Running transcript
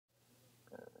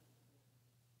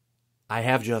I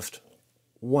have just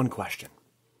one question.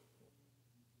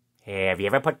 Have you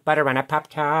ever put butter on a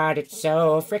Pop-Tart? It's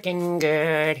so freaking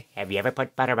good. Have you ever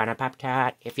put butter on a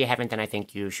Pop-Tart? If you haven't, then I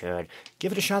think you should.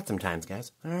 Give it a shot sometimes,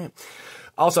 guys. All right.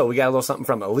 Also, we got a little something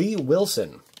from Lee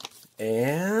Wilson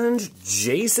and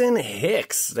Jason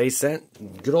Hicks. They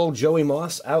sent good old Joey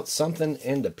Moss out something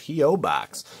in the P.O.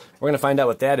 box. We're going to find out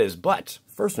what that is. But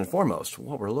first and foremost,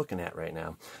 what we're looking at right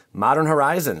now, Modern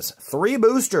Horizons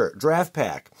 3-booster draft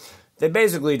pack. They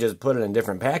basically just put it in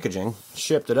different packaging,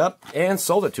 shipped it up, and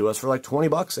sold it to us for like 20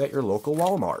 bucks at your local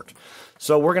Walmart.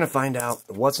 So we're going to find out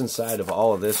what's inside of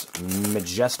all of this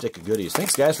majestic goodies.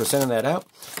 Thanks, guys, for sending that out.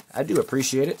 I do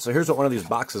appreciate it. So here's what one of these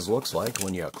boxes looks like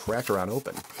when you crack her on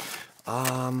open.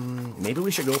 Maybe we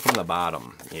should go from the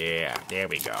bottom. Yeah, there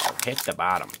we go. Hit the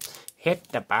bottom. Hit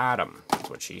the bottom. That's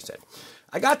what she said.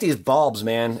 I got these bulbs,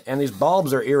 man, and these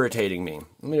bulbs are irritating me.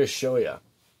 Let me just show you.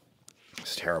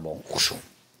 It's terrible.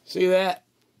 See that?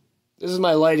 This is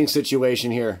my lighting situation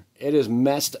here. It is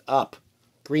messed up.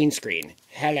 Green screen.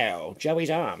 Hello. Joey's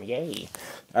arm. Yay.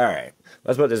 All right.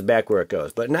 Let's put this back where it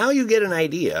goes. But now you get an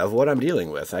idea of what I'm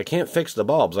dealing with. I can't fix the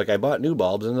bulbs. Like, I bought new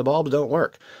bulbs, and the bulbs don't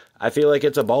work. I feel like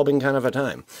it's a bulbing kind of a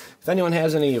time. If anyone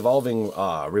has any revolving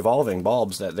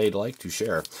bulbs that they'd like to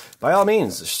share, by all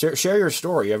means, share your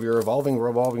story of your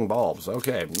revolving bulbs.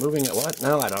 Okay, moving at what?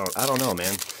 No, I don't know,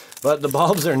 man. But the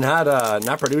bulbs are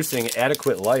not producing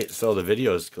adequate light, so the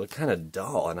videos look kind of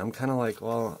dull. And I'm kind of like,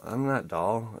 well, I'm not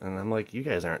dull. And I'm like, you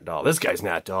guys aren't dull. This guy's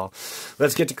not dull.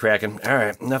 Let's get to cracking. All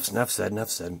right, enough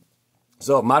said.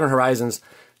 So, Modern Horizons,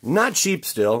 not cheap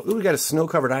still. Ooh, we got a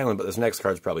snow-covered island, but this next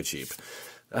card's probably cheap.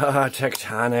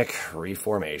 Tectonic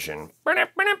Reformation.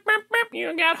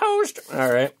 You got host.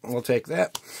 All right, we'll take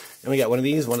that. And we got one of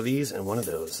these, and one of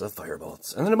those, the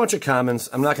Firebolts. And then a bunch of commons.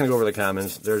 I'm not going to go over the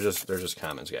commons. They're just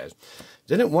commons, guys.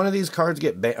 Didn't one of these cards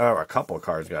get banned? Oh, a couple of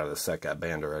cards out of the set got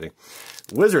banned already.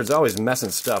 Wizards always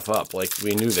messing stuff up like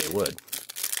we knew they would.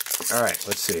 All right,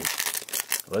 let's see.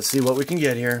 Let's see what we can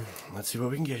get here.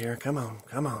 Come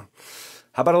on.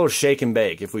 How about a little shake and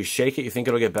bake? If we shake it, you think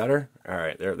it'll get better? All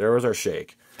right, there was our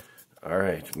shake. All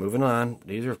right, moving on.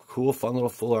 These are cool, fun little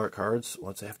full art cards.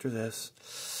 What's after this?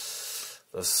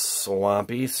 The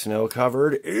Swampy,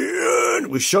 snow-covered, and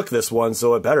we shook this one,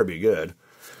 so it better be good.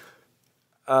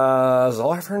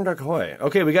 Zolfern Decoy.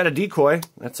 Okay, we got a decoy.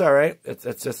 That's all right.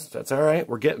 That's all right.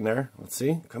 We're getting there. Let's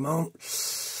see. Come on.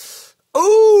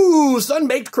 Ooh,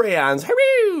 sun-baked crayons.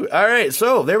 Hooray! All right,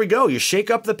 so there we go. You shake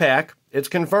up the pack. It's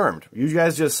confirmed. You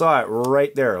guys just saw it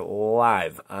right there,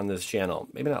 live on this channel.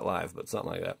 Maybe not live, but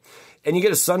something like that. And you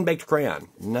get a sun-baked crayon.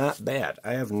 Not bad.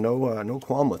 I have no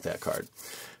qualm with that card.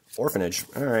 Orphanage.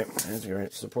 All right. That's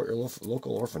great. Support your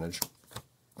local orphanage.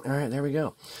 All right, there we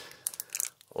go.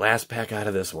 Last pack out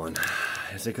of this one.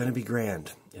 Is it going to be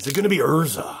grand? Is it going to be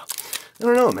Urza? I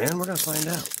don't know, man. We're going to find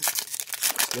out.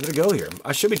 Give it a go here.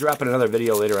 I should be dropping another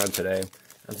video later on today.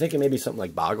 I'm thinking maybe something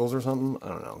like Boggles or something. I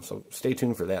don't know. So stay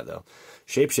tuned for that, though.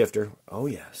 Shapeshifter. Oh,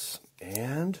 yes.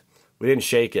 And we didn't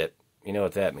shake it. You know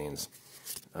what that means.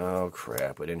 Oh,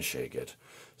 crap. We didn't shake it.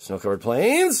 Snow-covered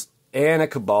plains. And a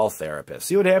Cabal Therapist.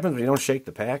 See what happens when you don't shake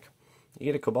the pack? You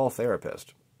get a Cabal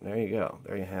Therapist. There you go.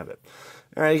 There you have it.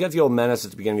 All right, you got the old Menace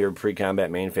at the beginning of your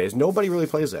pre-combat main phase. Nobody really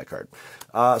plays that card.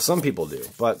 Some people do,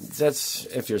 but that's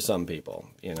if you're some people.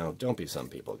 You know, don't be some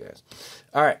people, guys.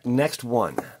 All right, next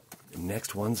one.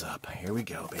 Next one's up. Here we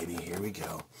go, baby. Here we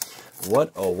go.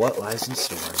 What lies in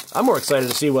store? I'm more excited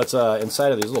to see what's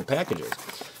inside of these little packages.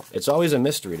 It's always a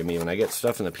mystery to me when I get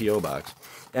stuff in the P.O. box.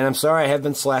 And I'm sorry I have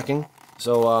been slacking.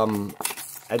 So,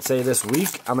 I'd say this week,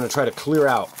 I'm going to try to clear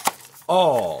out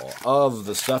all of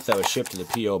the stuff that was shipped to the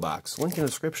P.O. box. Link in the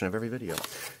description of every video.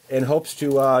 In hopes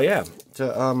to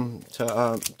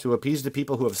appease the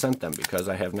people who have sent them, because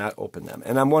I have not opened them.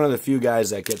 And I'm one of the few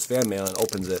guys that gets fan mail and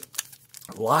opens it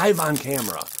live on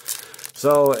camera.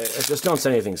 So, just don't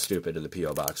send anything stupid to the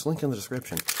P.O. box. Link in the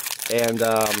description. And,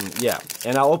 yeah,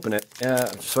 and I'll open it,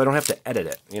 so I don't have to edit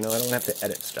it. You know, I don't have to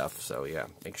edit stuff, so, yeah,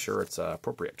 make sure it's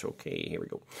appropriate. Okay, here we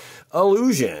go.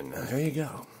 Illusion. There you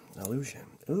go. Illusion.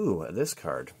 Ooh, this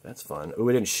card. That's fun. Ooh,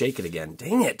 we didn't shake it again.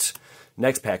 Dang it.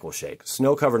 Next pack will shake.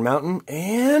 Snow-covered mountain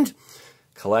and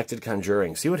collected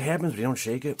conjuring. See what happens when you don't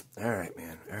shake it? All right,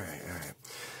 man. All right.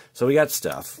 So we got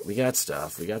stuff. We got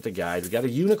the guide. We got a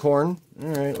unicorn. All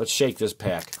right, let's shake this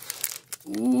pack.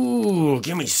 Ooh,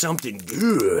 give me something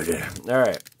good. All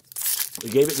right. We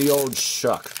gave it the old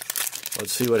shuck.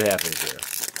 Let's see what happens here.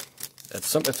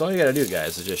 That's all you got to do,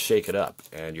 guys, is just shake it up,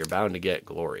 and you're bound to get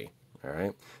glory. All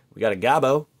right. We got a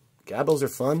Gobbo. Gobbos are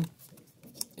fun.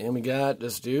 And we got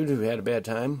this dude who had a bad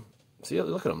time. See,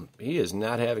 look at him. He is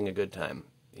not having a good time.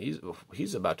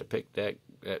 He's about to pick that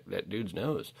dude's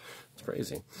nose. It's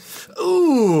crazy.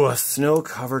 Ooh, a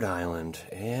snow-covered island.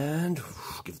 And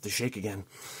give it the shake again.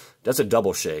 That's a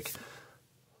double shake.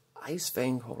 Ice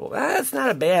Fang Hodel. That's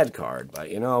not a bad card, but,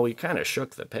 you know, we kind of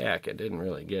shook the pack and didn't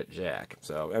really get jack.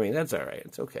 So, I mean, that's all right.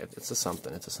 It's okay. It's a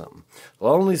something. It's a something.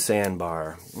 Lonely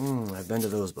Sandbar. I've been to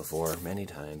those before many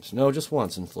times. No, just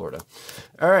once in Florida.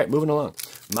 All right, moving along.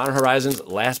 Modern Horizons,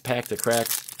 last pack to crack.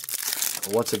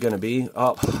 What's it going to be?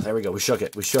 Oh, there we go. We shook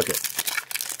it. We shook it.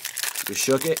 We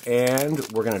shook it, and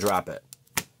we're going to drop it.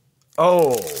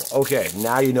 Oh, okay.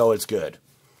 Now you know it's good.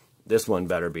 This one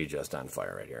better be just on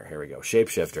fire right here. Here we go.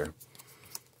 Shapeshifter.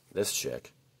 This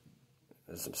chick.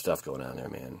 There's some stuff going on there,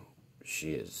 man.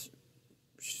 It's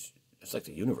like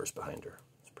the universe behind her.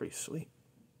 It's pretty sweet.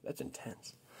 That's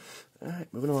intense. All right,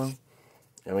 moving along.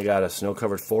 And we got a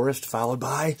snow-covered forest followed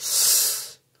by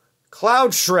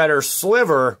Cloud Shredder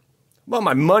Sliver. I want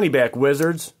my money back,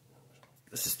 Wizards.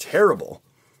 This is terrible.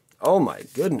 Oh, my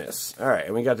goodness. All right,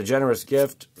 and we got the Generous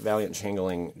Gift, Valiant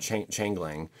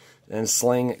Changling, and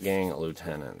Sling Gang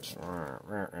Lieutenant. All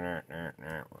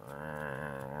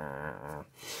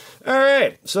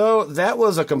right, so that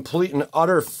was a complete and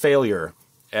utter failure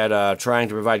at trying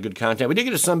to provide good content. We did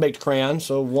get a Sunbaked Crayon,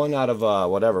 so 1 out of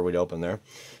whatever we'd open there.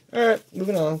 All right,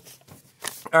 moving on.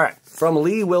 All right, from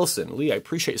Lee Wilson. Lee, I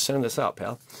appreciate you sending this out,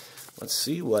 pal. Let's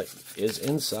see what is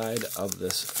inside of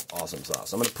this awesome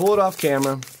sauce. I'm going to pull it off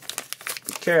camera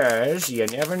because you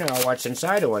never know what's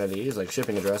inside of one of these, like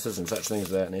shipping addresses and such things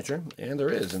of that nature. And there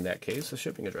is, in that case, a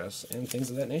shipping address and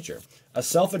things of that nature. A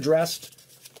self-addressed,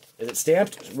 is it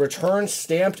stamped, return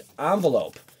stamped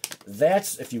envelope.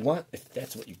 That's, if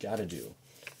that's what you got to do.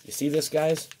 You see this,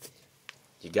 guys?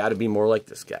 You got to be more like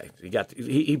this guy.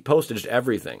 He posted just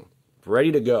everything,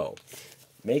 ready to go.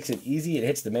 Makes it easy. It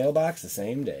hits the mailbox the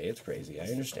same day. It's crazy. I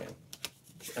understand.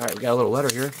 All right, we got a little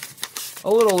letter here.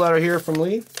 A little letter here from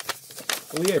Lee.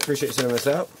 Lee, I appreciate you sending this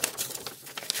out.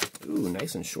 Ooh,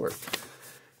 nice and short.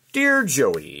 Dear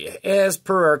Joey, as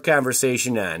per our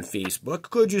conversation on Facebook,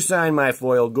 could you sign my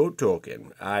foil goat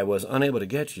token? I was unable to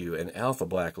get you an Alpha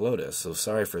Black Lotus, so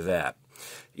sorry for that.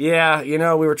 Yeah, you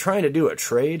know, we were trying to do a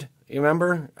trade. You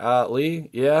remember, Lee?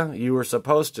 Yeah, you were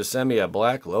supposed to send me a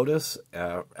Black Lotus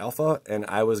Alpha, and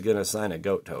I was going to sign a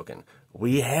goat token.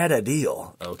 We had a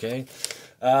deal, okay?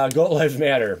 Goat Lives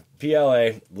Matter,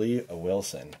 PLA, Lee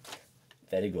Wilson.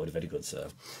 Very good, sir.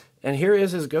 And here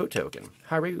is his goat token.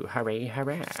 Hurry, hurry,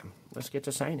 hurrah. Let's get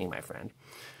to signing, my friend.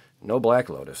 No Black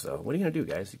Lotus, though. What are you going to do,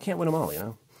 guys? You can't win them all, you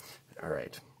know? All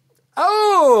right.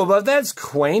 Oh, but that's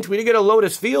quaint. We did get a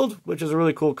Lotus Field, which is a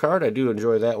really cool card. I do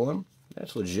enjoy that one.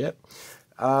 That's legit.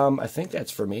 I think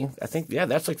that's for me. I think, yeah,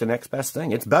 that's like the next best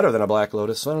thing. It's better than a Black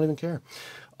Lotus, so I don't even care.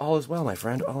 All is well, my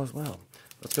friend. All is well.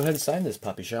 Let's go ahead and sign this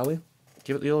puppy, shall we?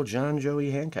 Give it the old John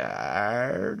Joey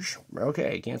Hancock.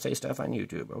 Okay, can't say stuff on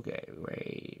YouTube. Okay,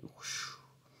 wait.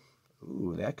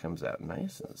 Ooh, that comes out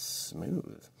nice and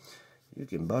smooth. You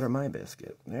can butter my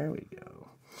biscuit. There we go.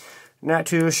 Not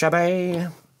too shabby.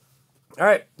 All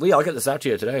right, Lee, I'll get this out to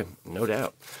you today, no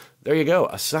doubt. There you go,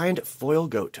 a signed foil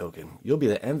goat token. You'll be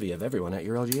the envy of everyone at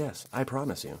your LGS, I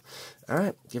promise you. All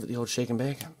right, give it the old shake and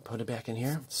bake, put it back in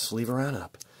here, sleeve her on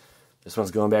up. This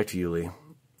one's going back to you, Lee.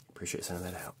 Appreciate sending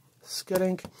that out.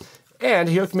 Skudink. And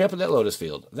he hooked me up with that Lotus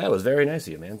Field. That was very nice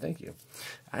of you, man. Thank you.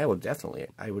 I would definitely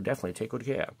take good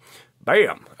care.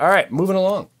 Bam! All right, moving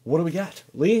along. What do we got?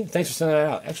 Lee, thanks for sending that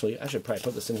out. Actually, I should probably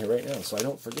put this in here right now so I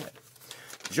don't forget.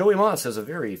 Joey Moss has a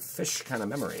very fish kind of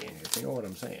memory, if you know what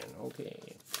I'm saying.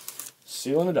 Okay.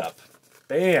 Sealing it up.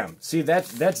 Bam. See,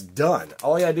 that's done.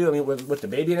 All I gotta do, I mean, with the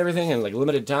baby and everything and like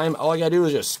limited time, all I gotta do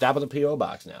is just stop at the P.O.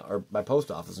 box now, or my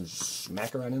post office, and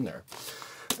smack her on in there.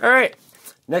 All right.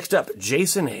 Next up,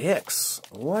 Jason Hicks.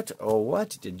 What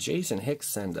did Jason Hicks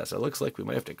send us? It looks like we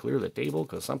might have to clear the table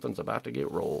because something's about to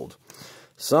get rolled.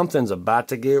 Something's about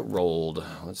to get rolled.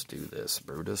 Let's do this,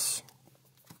 Brutus.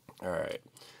 All right.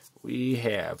 We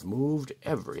have moved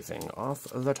everything off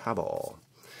the table.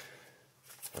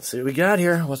 Let's see what we got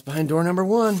here. What's behind door number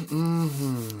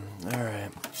 1? All right.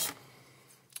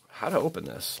 How to open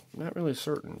this? Not really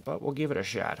certain, but we'll give it a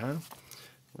shot, huh?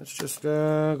 Let's just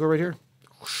go right here.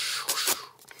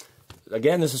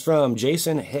 Again, this is from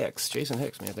Jason Hicks. Jason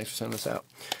Hicks, man, thanks for sending this out.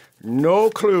 No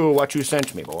clue what you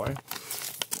sent me, boy.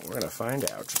 We're going to find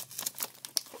out.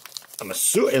 I'm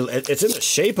assuming it's in the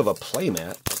shape of a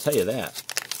playmat. I'll tell you that.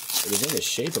 It is in the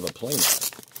shape of a playmat.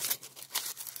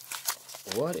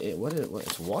 What?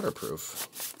 It's waterproof.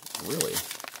 Really?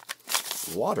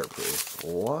 Waterproof.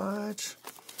 What?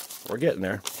 We're getting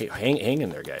there. Hey, hang in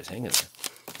there, guys. Hang in there.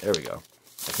 There we go.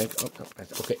 think. Oh, no,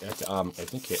 okay. I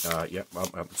think. Yep.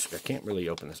 I can't really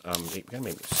open this. You gotta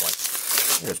make me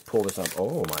slice. Just pull this up.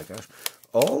 Oh my gosh.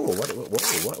 Oh,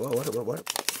 what?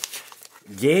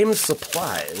 Game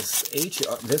supplies.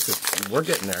 This is. We're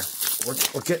getting there.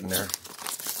 We're getting there.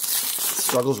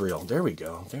 Struggle's real. There we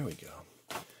go. There we go.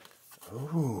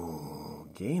 Ooh,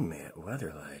 game mat,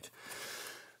 weatherlight.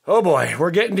 Oh boy,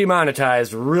 we're getting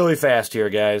demonetized really fast here,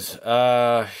 guys.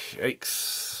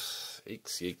 Yikes.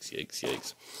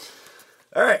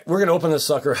 All right, we're gonna open this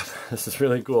sucker up. This is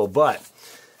really cool, but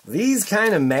these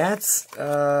kind of mats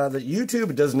that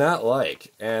YouTube does not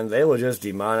like, and they will just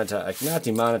demonetize, not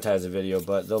demonetize a video,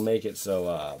 but they'll make it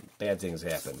so bad things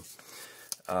happen.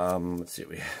 Let's see,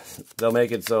 they'll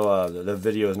make it so the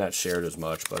video is not shared as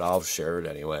much, but I'll share it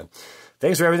anyway.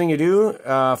 Thanks for everything you do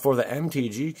for the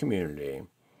MTG community.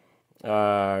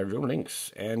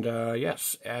 Links, and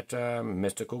yes, at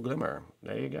Mystical Glimmer.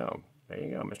 There you go,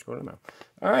 Mystical Glimmer.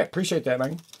 All right, appreciate that,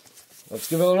 man. Let's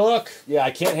give it a little look. Yeah,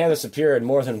 I can't have this appear in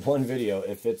more than one video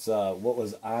if it's what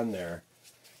was on there.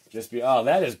 Oh,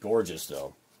 that is gorgeous,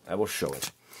 though. I will show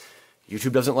it.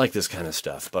 YouTube doesn't like this kind of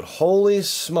stuff, but holy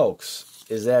smokes,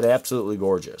 is that absolutely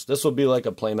gorgeous. This will be like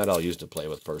a playmat I'll use to play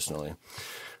with personally.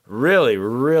 Really,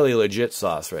 really legit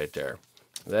sauce right there.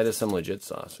 That is some legit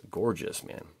sauce. Gorgeous,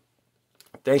 man.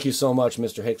 Thank you so much,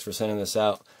 Mr. Hicks, for sending this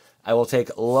out. I will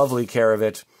take lovely care of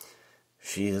it.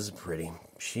 She is pretty.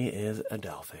 She is a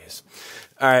doll face.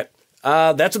 All right.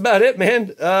 That's about it,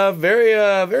 man.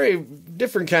 Very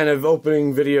different kind of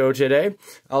opening video today.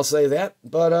 I'll say that.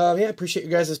 But, yeah, appreciate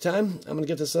you guys' time. I'm going to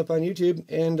get this up on YouTube.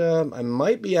 And I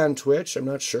might be on Twitch. I'm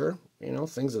not sure. You know,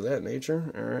 things of that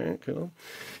nature. All right, cool.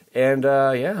 And,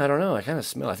 yeah, I don't know. I kind of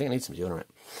smell. I think I need some deodorant.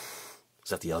 Is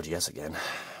that the LGS again?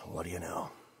 What do you know?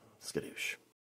 Skadoosh.